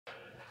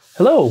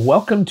Hello,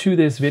 welcome to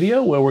this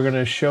video where we're going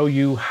to show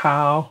you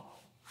how,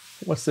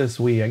 what's this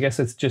we? I guess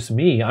it's just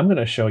me. I'm going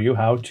to show you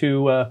how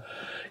to,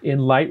 in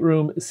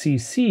Lightroom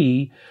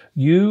CC,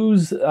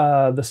 use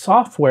the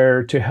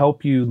software to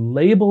help you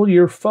label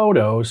your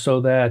photos so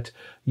that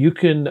you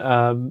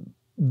can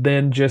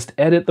then just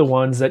edit the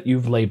ones that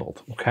you've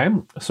labeled, okay?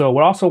 So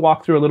we'll also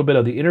walk through a little bit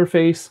of the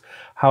interface,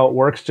 how it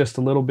works just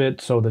a little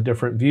bit, so the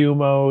different view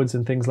modes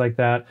and things like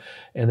that.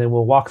 And then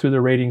we'll walk through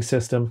the rating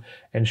system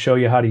and show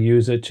you how to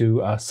use it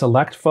to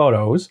select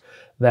photos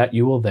that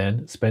you will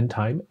then spend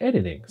time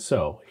editing.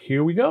 So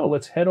here we go.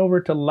 Let's head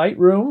over to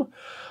Lightroom.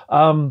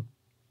 I'm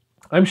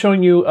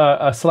showing you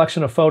a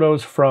selection of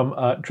photos from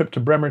a trip to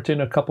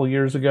Bremerton a couple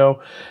years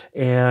ago.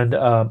 And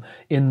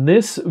in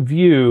this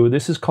view,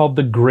 this is called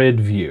the grid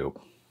view.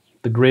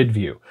 The grid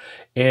view.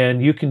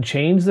 And you can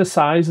change the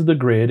size of the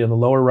grid. In the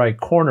lower right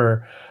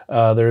corner,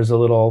 there's a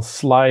little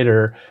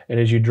slider, and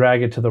as you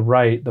drag it to the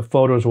right, the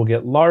photos will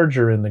get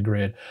larger in the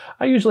grid.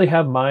 I usually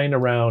have mine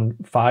around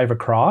 5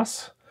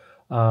 across.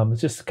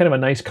 It's just kind of a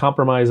nice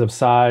compromise of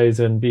size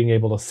and being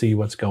able to see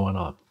what's going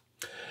on.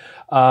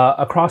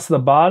 Across the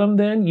bottom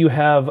then, you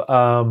have,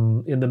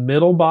 in the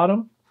middle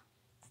bottom,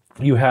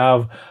 you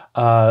have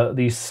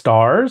these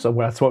stars.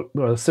 That's what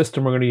the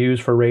system we're going to use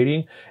for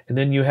rating. And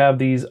then you have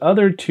these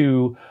other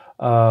two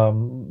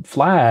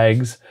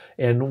flags,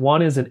 and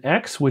one is an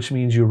X, which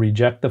means you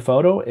reject the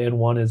photo, and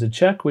one is a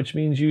check, which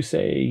means you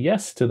say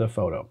yes to the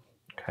photo.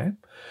 Okay,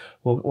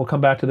 we'll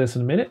come back to this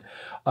in a minute.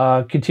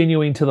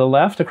 Continuing to the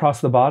left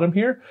across the bottom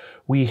here,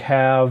 we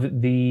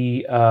have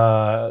the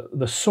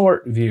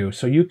sort view.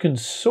 So you can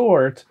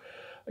sort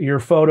your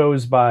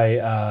photos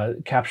by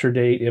capture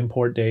date,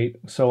 import date,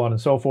 so on and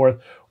so forth,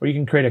 or you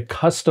can create a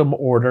custom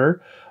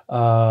order.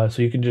 So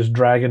you can just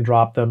drag and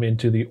drop them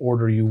into the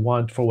order you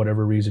want for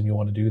whatever reason you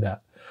want to do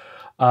that.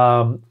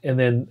 And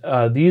then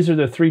these are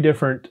the 3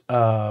 different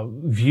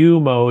view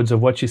modes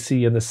of what you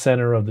see in the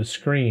center of the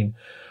screen.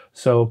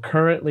 So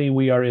currently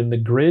we are in the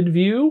grid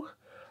view.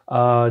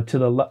 To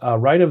the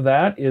right of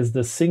that is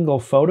the single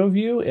photo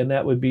view, and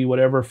that would be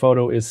whatever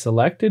photo is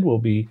selected will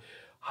be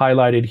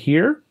highlighted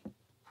here.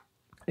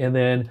 And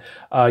then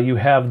you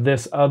have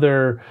this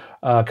other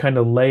kind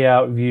of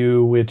layout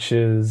view, which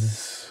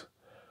is...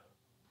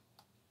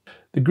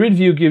 The grid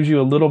view gives you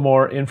a little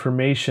more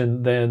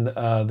information than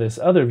this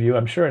other view.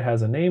 I'm sure it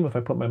has a name. If I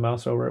put my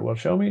mouse over it, it will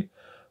show me.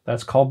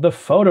 That's called the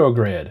photo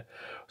grid.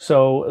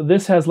 So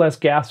this has less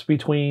gaps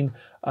between,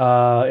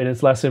 and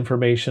it's less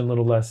information, a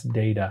little less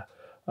data.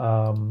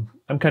 I'm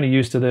kind of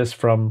used to this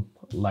from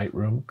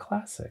Lightroom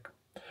Classic.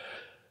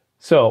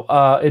 So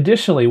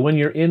additionally, when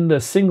you're in the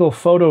single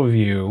photo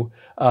view,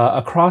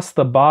 across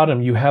the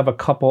bottom, you have a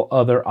couple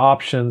other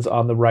options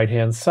on the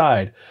right-hand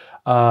side.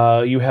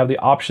 You have the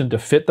option to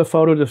fit the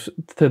photo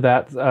to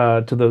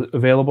the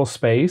available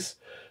space,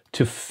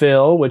 to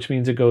fill, which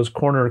means it goes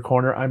corner to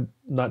corner. I'm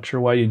not sure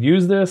why you'd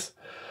use this.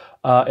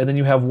 And then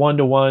you have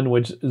one-to-one,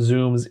 which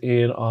zooms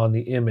in on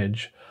the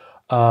image.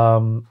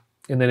 And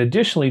then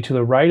additionally, to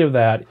the right of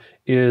that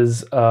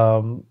is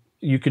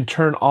you can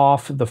turn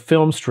off the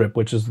film strip,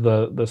 which is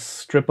the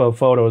strip of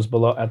photos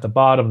below at the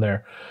bottom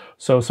there.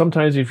 So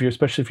sometimes,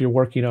 especially if you're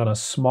working on a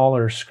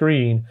smaller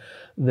screen,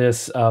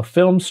 this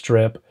film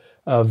strip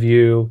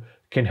view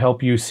can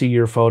help you see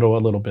your photo a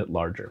little bit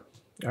larger.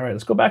 All right,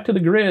 let's go back to the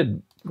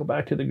grid. Go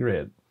back to the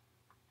grid.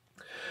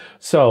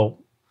 So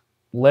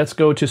let's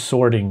go to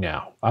sorting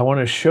now. I want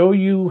to show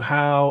you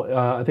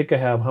how, I think I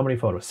have how many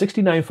photos?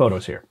 69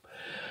 photos here.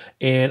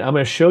 And I'm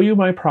going to show you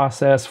my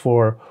process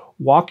for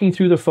walking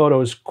through the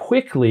photos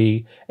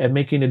quickly and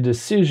making a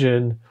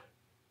decision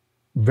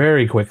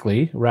very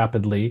quickly,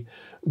 rapidly,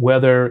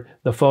 whether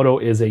the photo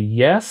is a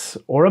yes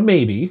or a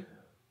maybe,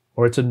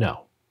 or it's a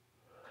no.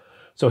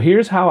 So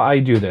here's how I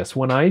do this.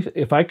 When I'm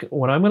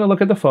going to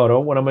look at the photo,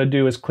 what I'm going to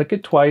do is click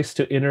it twice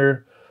to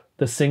enter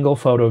the single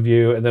photo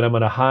view, and then I'm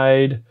going to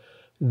hide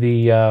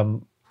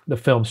the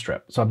film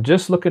strip. So I'm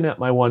just looking at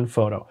my one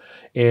photo,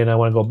 and I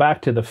want to go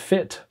back to the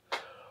fit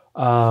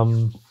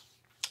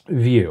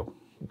view.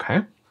 Okay,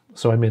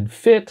 so I'm in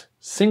fit,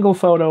 single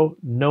photo,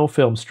 no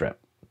film strip.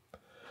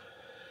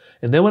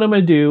 And then what I'm going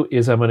to do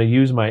is I'm going to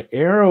use my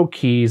arrow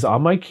keys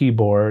on my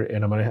keyboard,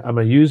 and I'm going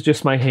to use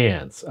just my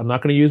hands. I'm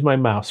not going to use my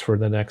mouse for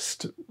the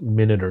next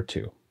minute or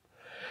two.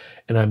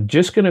 And I'm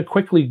just going to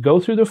quickly go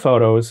through the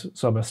photos.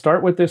 So I'm going to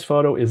start with this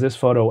photo. Is this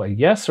photo a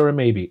yes or a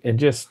maybe? And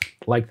just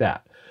like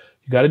that.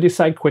 You got to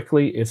decide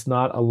quickly. It's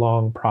not a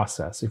long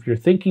process. If you're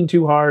thinking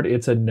too hard,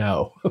 it's a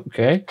no.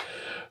 Okay.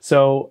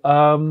 So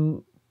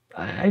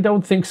I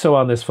don't think so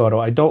on this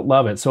photo. I don't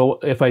love it. So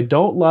if I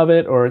don't love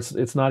it, or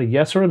it's not a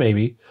yes or a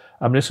maybe,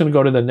 I'm just going to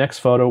go to the next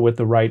photo with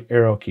the right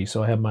arrow key.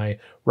 So I have my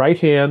right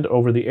hand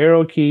over the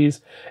arrow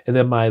keys, and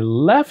then my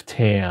left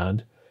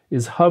hand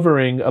is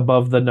hovering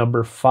above the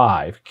number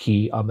 5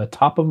 key on the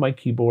top of my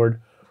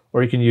keyboard,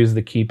 or you can use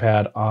the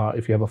keypad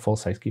if you have a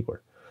full-size keyboard.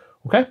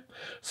 Okay,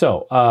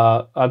 so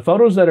on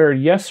photos that are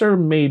yes or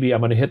maybe,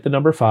 I'm going to hit the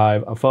number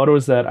 5. On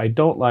photos that I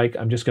don't like,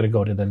 I'm just going to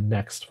go to the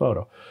next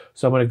photo.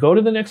 So I'm going to go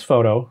to the next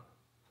photo,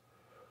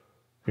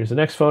 Here's the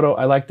next photo.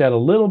 I like that a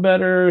little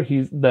better.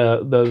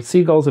 The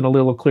seagull's in a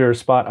little clearer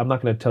spot. I'm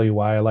not going to tell you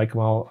why I like them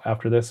all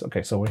after this.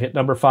 Okay, so we hit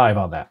number 5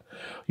 on that.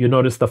 You'll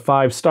notice the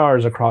 5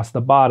 stars across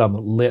the bottom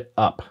lit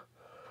up.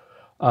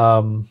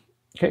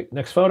 Okay,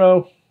 next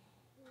photo.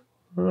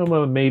 I'm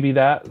gonna maybe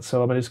that,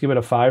 so I'm gonna just give it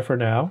a 5 for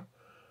now.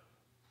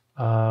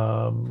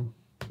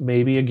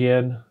 Maybe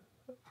again.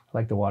 I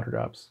like the water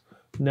drops.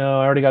 No,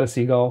 I already got a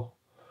seagull.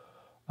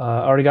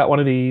 I already got one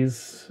of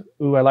these.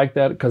 Ooh, I like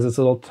that because it's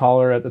a little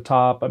taller at the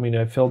top. I mean,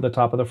 I filled the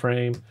top of the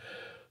frame.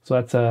 So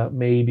that's a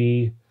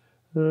maybe.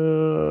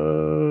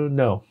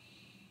 No.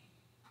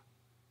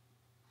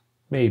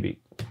 Maybe.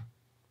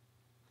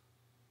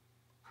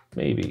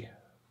 Maybe.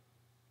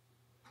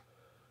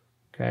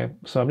 Okay,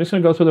 so I'm just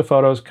going to go through the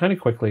photos kind of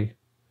quickly.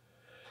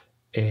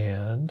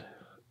 And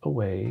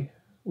away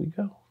we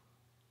go.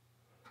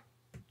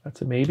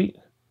 That's a maybe.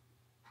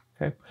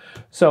 Okay,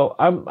 so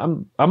I'm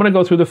going to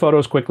go through the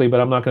photos quickly, but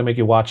I'm not going to make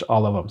you watch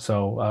all of them.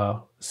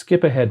 So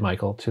skip ahead,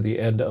 Michael, to the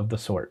end of the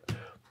sort.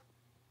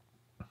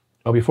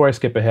 Oh, before I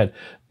skip ahead,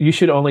 you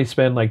should only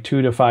spend like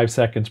 2 to 5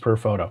 seconds per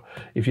photo.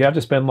 If you have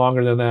to spend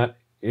longer than that,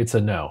 it's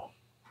a no.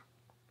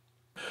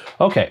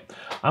 Okay,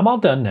 I'm all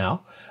done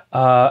now.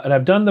 And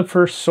I've done the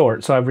first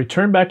sort. So I've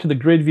returned back to the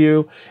grid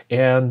view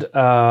and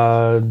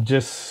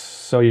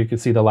just so you can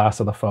see the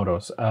last of the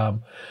photos. It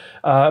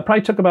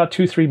probably took about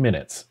 2-3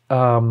 minutes.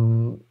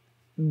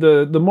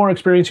 The more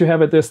experience you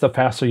have at this, the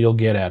faster you'll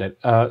get at it.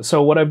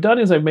 So what I've done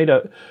is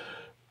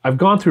I've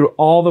gone through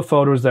all the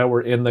photos that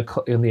were in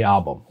the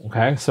album.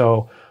 Okay,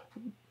 so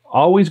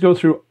always go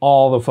through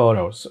all the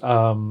photos.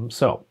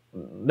 So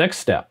next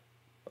step,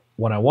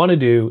 what I want to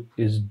do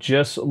is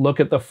just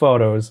look at the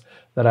photos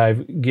that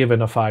I've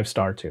given a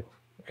 5-star to.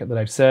 Okay, that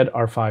I've said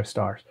are 5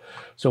 stars.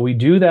 So we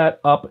do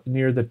that up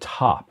near the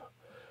top,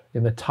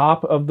 in the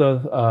top of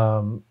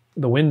the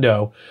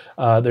window.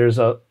 There's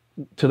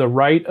to the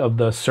right of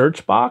the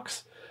search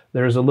box,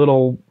 there's a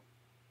little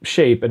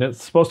shape and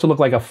it's supposed to look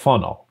like a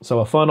funnel. So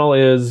a funnel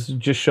is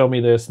just show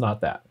me this, not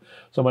that.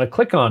 So I'm going to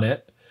click on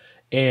it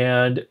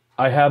and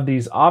I have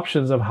these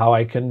options of how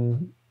I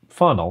can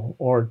funnel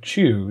or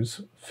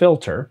choose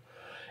filter.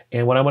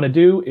 And what I'm going to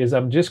do is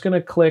I'm just going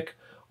to click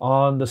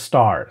on the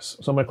stars.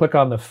 So I'm going to click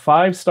on the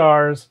 5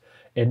 stars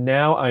and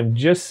now I'm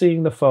just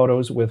seeing the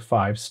photos with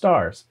 5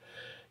 stars.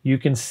 You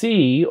can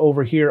see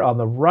over here on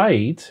the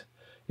right,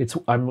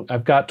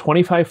 I've got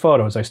 25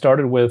 photos. I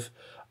started with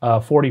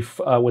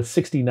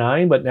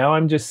 69, but now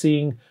I'm just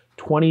seeing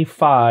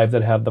 25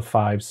 that have the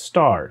 5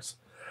 stars.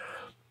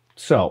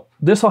 So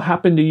this will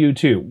happen to you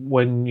too.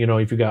 When,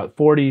 if you got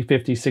 40,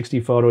 50, 60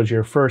 photos,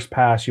 your first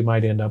pass, you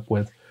might end up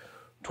with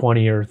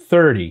 20 or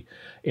 30.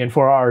 And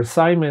for our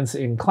assignments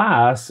in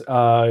class,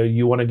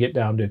 you want to get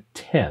down to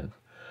 10.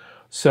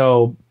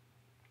 So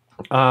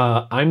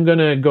I'm going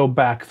to go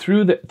back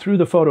through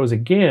the photos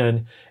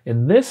again,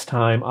 and this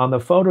time on the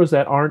photos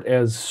that aren't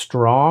as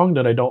strong,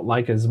 that I don't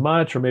like as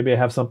much, or maybe I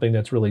have something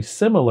that's really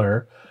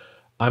similar,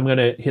 I'm going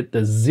to hit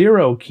the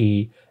 0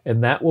 key,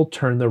 and that will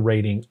turn the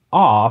rating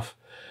off.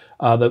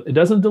 It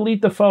doesn't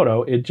delete the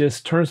photo, it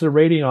just turns the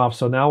rating off,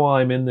 so now while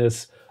I'm in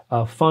this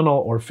funnel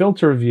or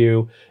filter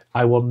view,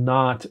 I will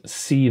not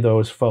see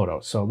those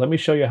photos. So let me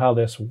show you how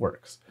this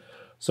works.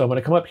 So I'm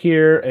going to come up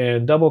here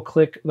and double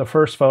click the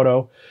first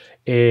photo,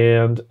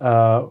 and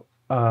I'm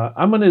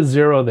going to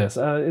 0 this.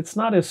 It's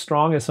not as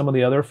strong as some of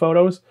the other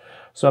photos,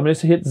 so I'm going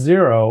to hit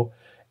 0,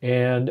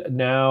 and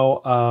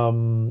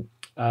now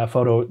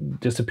photo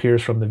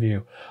disappears from the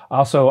view.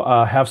 Also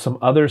have some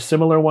other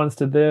similar ones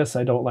to this.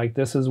 I don't like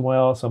this as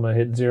well, so I'm going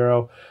to hit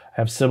 0. I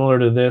have similar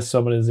to this, so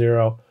I'm going to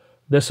 0.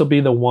 This will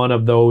be the one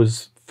of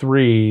those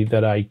 3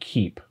 that I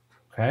keep.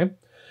 Okay,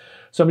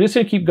 so I'm just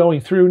going to keep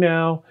going through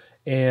now,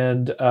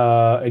 and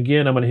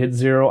again I'm going to hit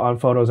 0 on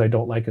photos I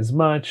don't like as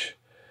much,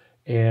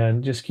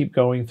 and just keep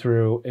going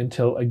through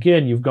until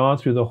again you've gone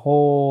through the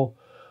whole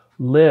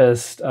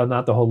list,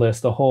 not the whole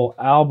list, the whole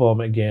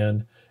album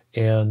again,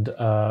 and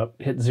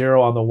hit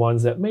 0 on the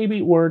ones that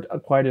maybe weren't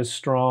quite as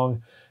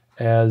strong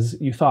as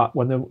you thought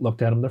when you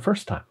looked at them the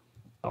first time.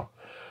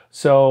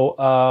 So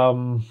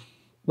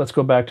let's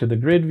go back to the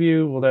grid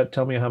view. Will that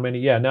tell me how many?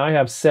 Yeah, now I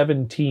have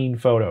 17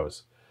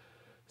 photos.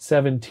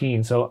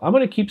 17. So I'm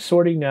going to keep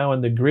sorting now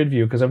in the grid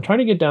view because I'm trying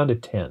to get down to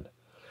 10.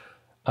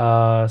 So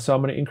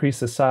I'm going to increase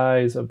the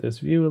size of this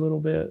view a little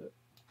bit.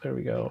 There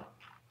we go.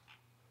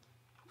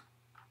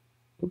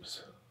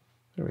 Oops.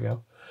 There we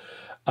go.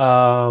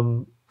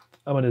 I'm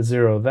going to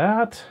 0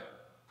 that.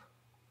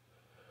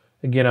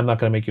 Again, I'm not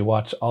going to make you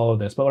watch all of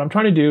this, but what I'm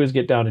trying to do is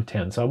get down to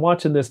 10. So I'm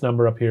watching this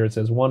number up here. It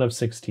says 1 of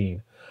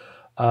 16.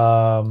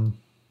 Yeah.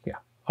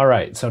 All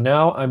right. So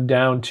now I'm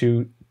down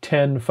to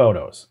 10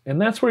 photos,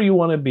 and that's where you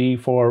want to be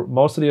for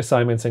most of the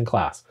assignments in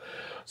class.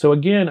 So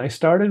again, I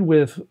started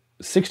with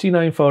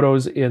 69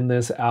 photos in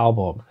this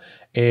album,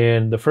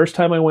 and the first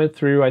time I went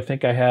through, I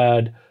think I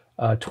had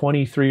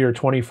 23 or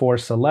 24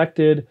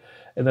 selected,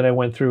 and then I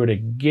went through it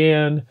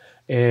again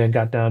and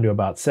got down to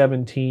about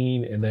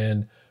 17, and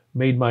then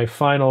made my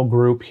final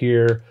group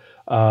here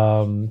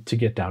to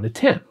get down to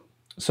 10.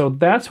 So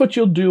that's what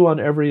you'll do on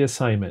every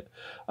assignment.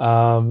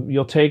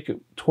 You'll take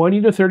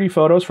 20 to 30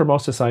 photos for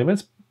most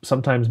assignments,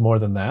 sometimes more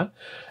than that.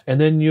 And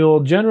then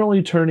you'll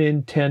generally turn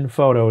in 10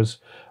 photos,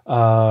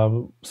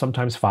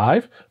 sometimes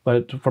 5,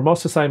 but for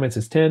most assignments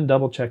it's 10.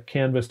 Double check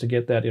Canvas to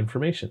get that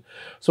information.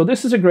 So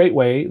this is a great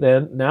way.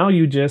 Then now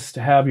you just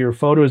have your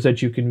photos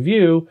that you can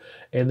view,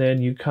 and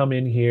then you come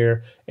in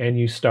here and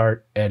you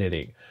start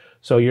editing.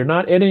 So you're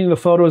not editing the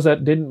photos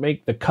that didn't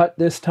make the cut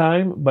this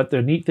time, but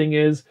the neat thing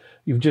is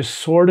you've just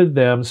sorted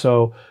them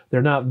so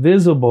they're not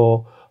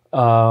visible,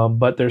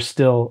 but they're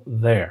still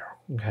there,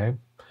 okay?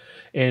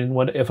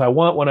 And if I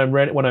want, when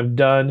I'm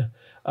done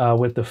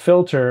with the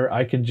filter,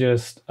 I can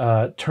just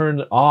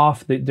turn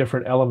off the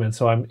different elements.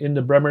 So I'm in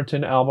the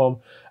Bremerton album.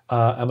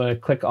 I'm going to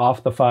click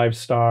off the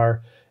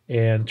 5-star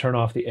and turn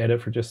off the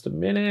edit for just a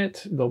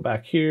minute. Go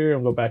back here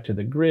and go back to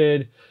the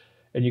grid.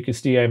 And you can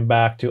see I'm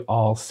back to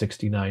all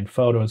 69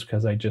 photos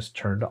because I just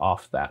turned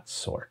off that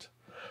sort.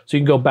 So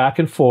you can go back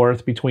and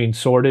forth between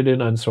sorted and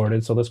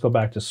unsorted. So let's go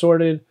back to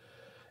sorted.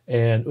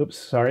 And oops,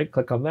 sorry,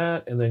 click on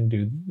that and then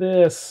do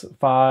this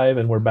 5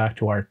 and we're back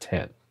to our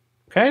 10.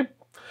 Okay?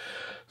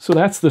 So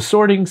that's the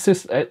sorting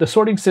system,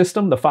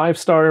 the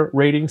 5-star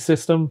rating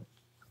system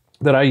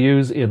that I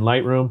use in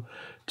Lightroom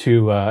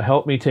to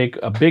help me take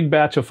a big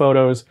batch of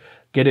photos,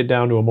 get it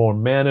down to a more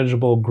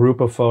manageable group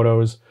of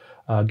photos,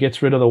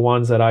 gets rid of the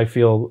ones that I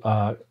feel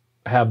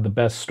have the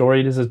best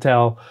story to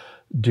tell,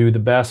 do the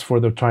best for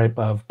the type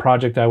of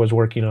project I was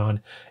working on,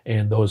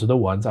 and those are the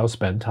ones I'll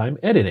spend time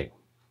editing.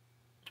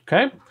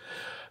 Okay?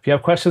 If you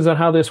have questions on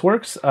how this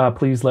works,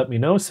 please let me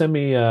know. Send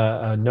me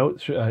a note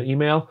through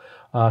email,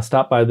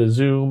 stop by the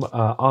Zoom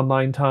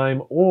online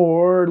time,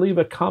 or leave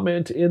a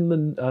comment in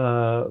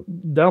the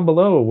down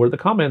below where the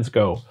comments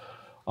go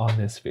on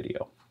this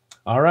video.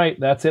 All right,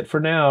 that's it for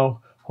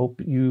now. Hope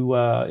you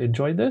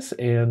enjoyed this,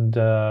 and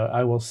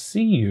I will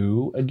see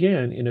you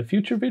again in a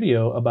future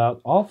video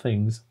about all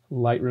things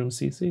Lightroom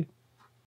CC.